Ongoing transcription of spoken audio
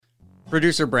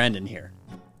Producer Brandon here.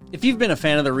 If you've been a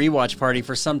fan of the Rewatch Party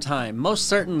for some time, most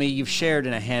certainly you've shared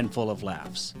in a handful of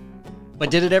laughs.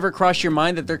 But did it ever cross your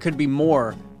mind that there could be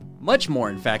more, much more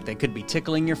in fact, that could be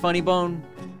tickling your funny bone?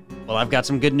 Well, I've got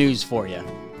some good news for you.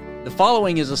 The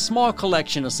following is a small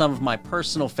collection of some of my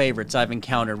personal favorites I've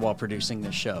encountered while producing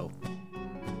this show.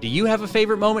 Do you have a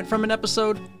favorite moment from an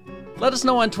episode? Let us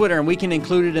know on Twitter and we can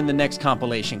include it in the next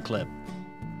compilation clip.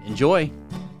 Enjoy!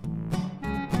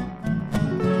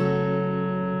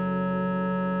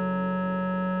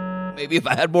 Maybe if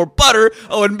I had more butter,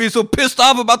 I wouldn't be so pissed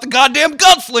off about the goddamn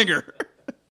gunslinger.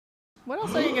 What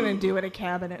else are you going to do at a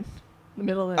cabin in the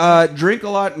middle of the night? Drink a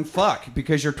lot and fuck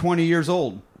because you're 20 years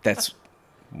old. That's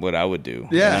what I would do.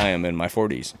 Yeah. And I am in my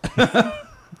 40s.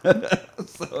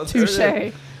 So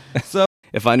Touche. So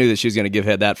If I knew that she was going to give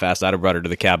head that fast, I'd have brought her to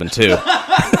the cabin, too.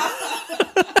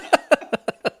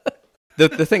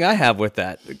 The thing I have with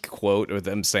that quote, or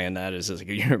them saying that, is like,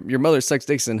 your mother sucks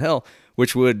dicks in hell,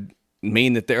 which would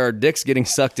mean that there are dicks getting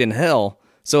sucked in hell.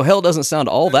 So hell doesn't sound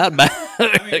all that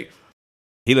bad.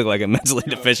 He looked like a mentally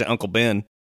deficient Uncle Ben.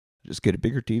 just get a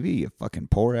bigger TV, you fucking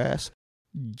poor ass.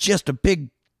 Just a big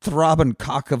throbbing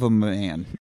cock of a man.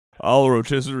 I'll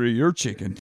rotisserie your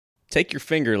chicken. Take your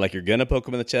finger like you're going to poke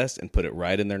them in the chest and put it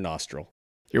right in their nostril.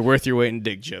 You're worth your weight in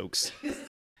dick jokes.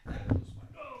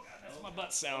 That's my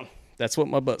butt sound. That's what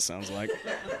my butt sounds like.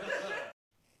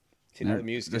 See, now the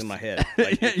music is in my head.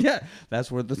 Like, Yeah,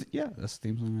 that's where that's the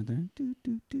theme song right there. Do,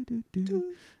 do, do, do, do,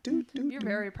 do, do, You're do.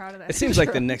 very proud of that. it seems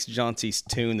like the next Jaunty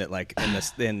tune that, like, on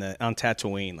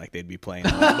Tatooine, like they'd be playing.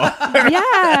 On the bar.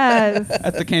 Yes.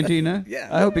 At the cantina. Yeah.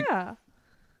 I hope he Yeah.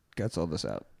 cuts all this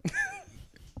out.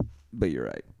 But you're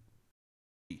right.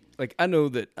 Like, I know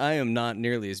that I am not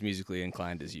nearly as musically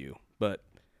inclined as you, but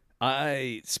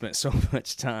I spent so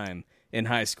much time in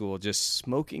high school just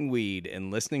smoking weed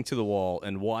and listening to the wall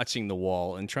and watching the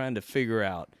wall and trying to figure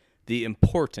out the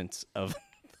importance of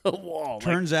the wall.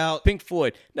 Turns like out Pink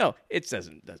Floyd. No, it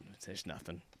doesn't there's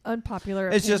nothing. Unpopular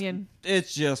it's opinion.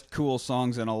 just cool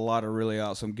songs and a lot of really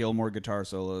awesome Gilmore guitar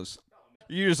solos.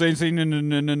 You just ain't seen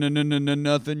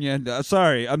nothing yet.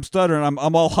 Sorry, I'm stuttering.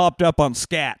 I'm all hopped up on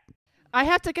scat. I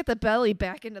have to get the belly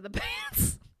back into the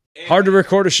pants. Hard to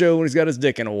record a show when he's got his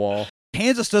dick in a wall.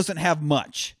 Kansas doesn't have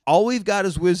much. All we've got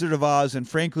is Wizard of Oz, and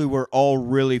frankly, we're all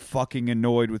really fucking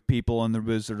annoyed with people on the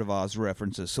Wizard of Oz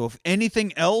references. So if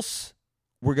anything else,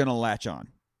 we're going to latch on.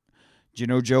 Do you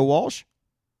know Joe Walsh?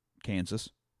 Kansas.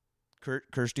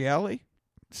 Kirstie Alley?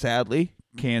 Sadly,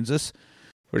 Kansas.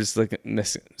 We're just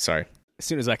missing. Sorry. As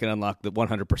soon as I can unlock the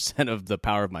 100% of the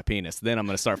power of my penis, then I'm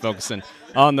going to start focusing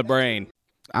on the brain.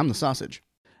 I'm the sausage.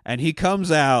 And he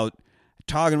comes out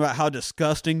talking about how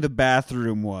disgusting the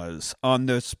bathroom was on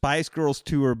the Spice Girls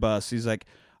tour bus. He's like,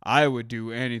 I would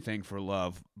do anything for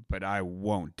love, but I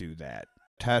won't do that.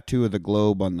 Tattoo of the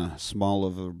globe on the small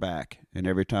of her back, and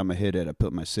every time I hit it, I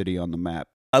put my city on the map.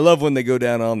 I love when they go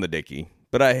down on the dicky,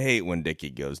 but I hate when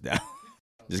dicky goes down.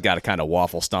 Just got to kind of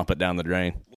waffle stomp it down the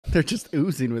drain. They're just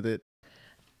oozing with it.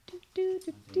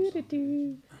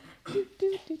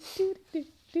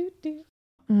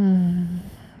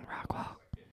 Rockwell.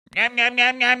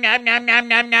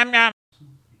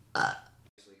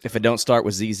 If it don't start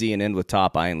with ZZ and end with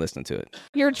top, I ain't listening to it.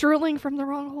 You're drooling from the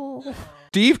wrong hole.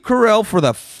 Steve Carell for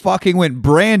the fucking win.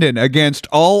 Brandon, against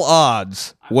all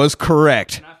odds, was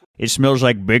correct. It smells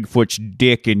like Bigfoot's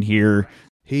dick in here.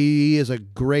 He is a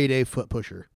grade A foot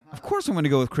pusher. Of course I'm going to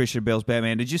go with Christian Bale's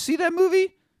Batman. Did you see that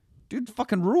movie? Dude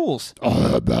fucking rules.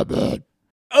 Oh,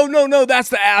 no, that's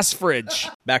the ass fridge.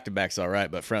 Back to back's all right,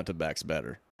 but front to back's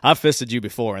better. I've fisted you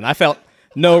before, and I felt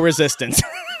no resistance.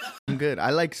 I'm good. I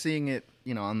like seeing it,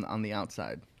 on the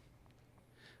outside.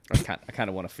 I kind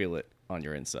of want to feel it on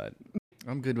your inside.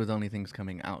 I'm good with only things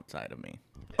coming outside of me.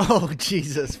 Oh,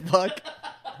 Jesus, fuck.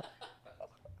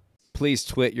 Please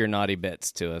twit your naughty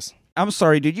bits to us. I'm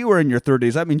sorry, dude. You were in your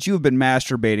 30s. That means you have been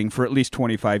masturbating for at least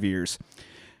 25 years.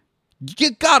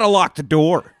 You gotta lock the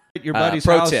door. Your buddy's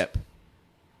pro house. tip.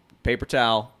 Paper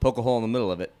towel, poke a hole in the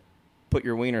middle of it, put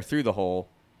your wiener through the hole,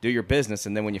 do your business,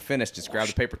 and then when you finish, just grab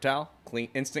the paper towel,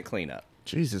 instant cleanup.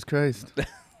 Jesus Christ.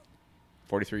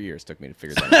 43 years took me to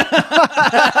figure that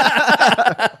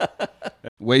out.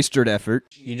 Wasted effort.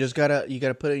 You just gotta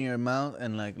put it in your mouth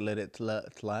and let it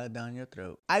slide down your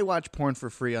throat. I watch porn for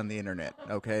free on the internet,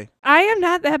 okay? I am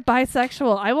not that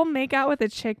bisexual. I will make out with a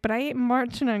chick, but I ain't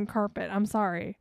marching on carpet. I'm sorry.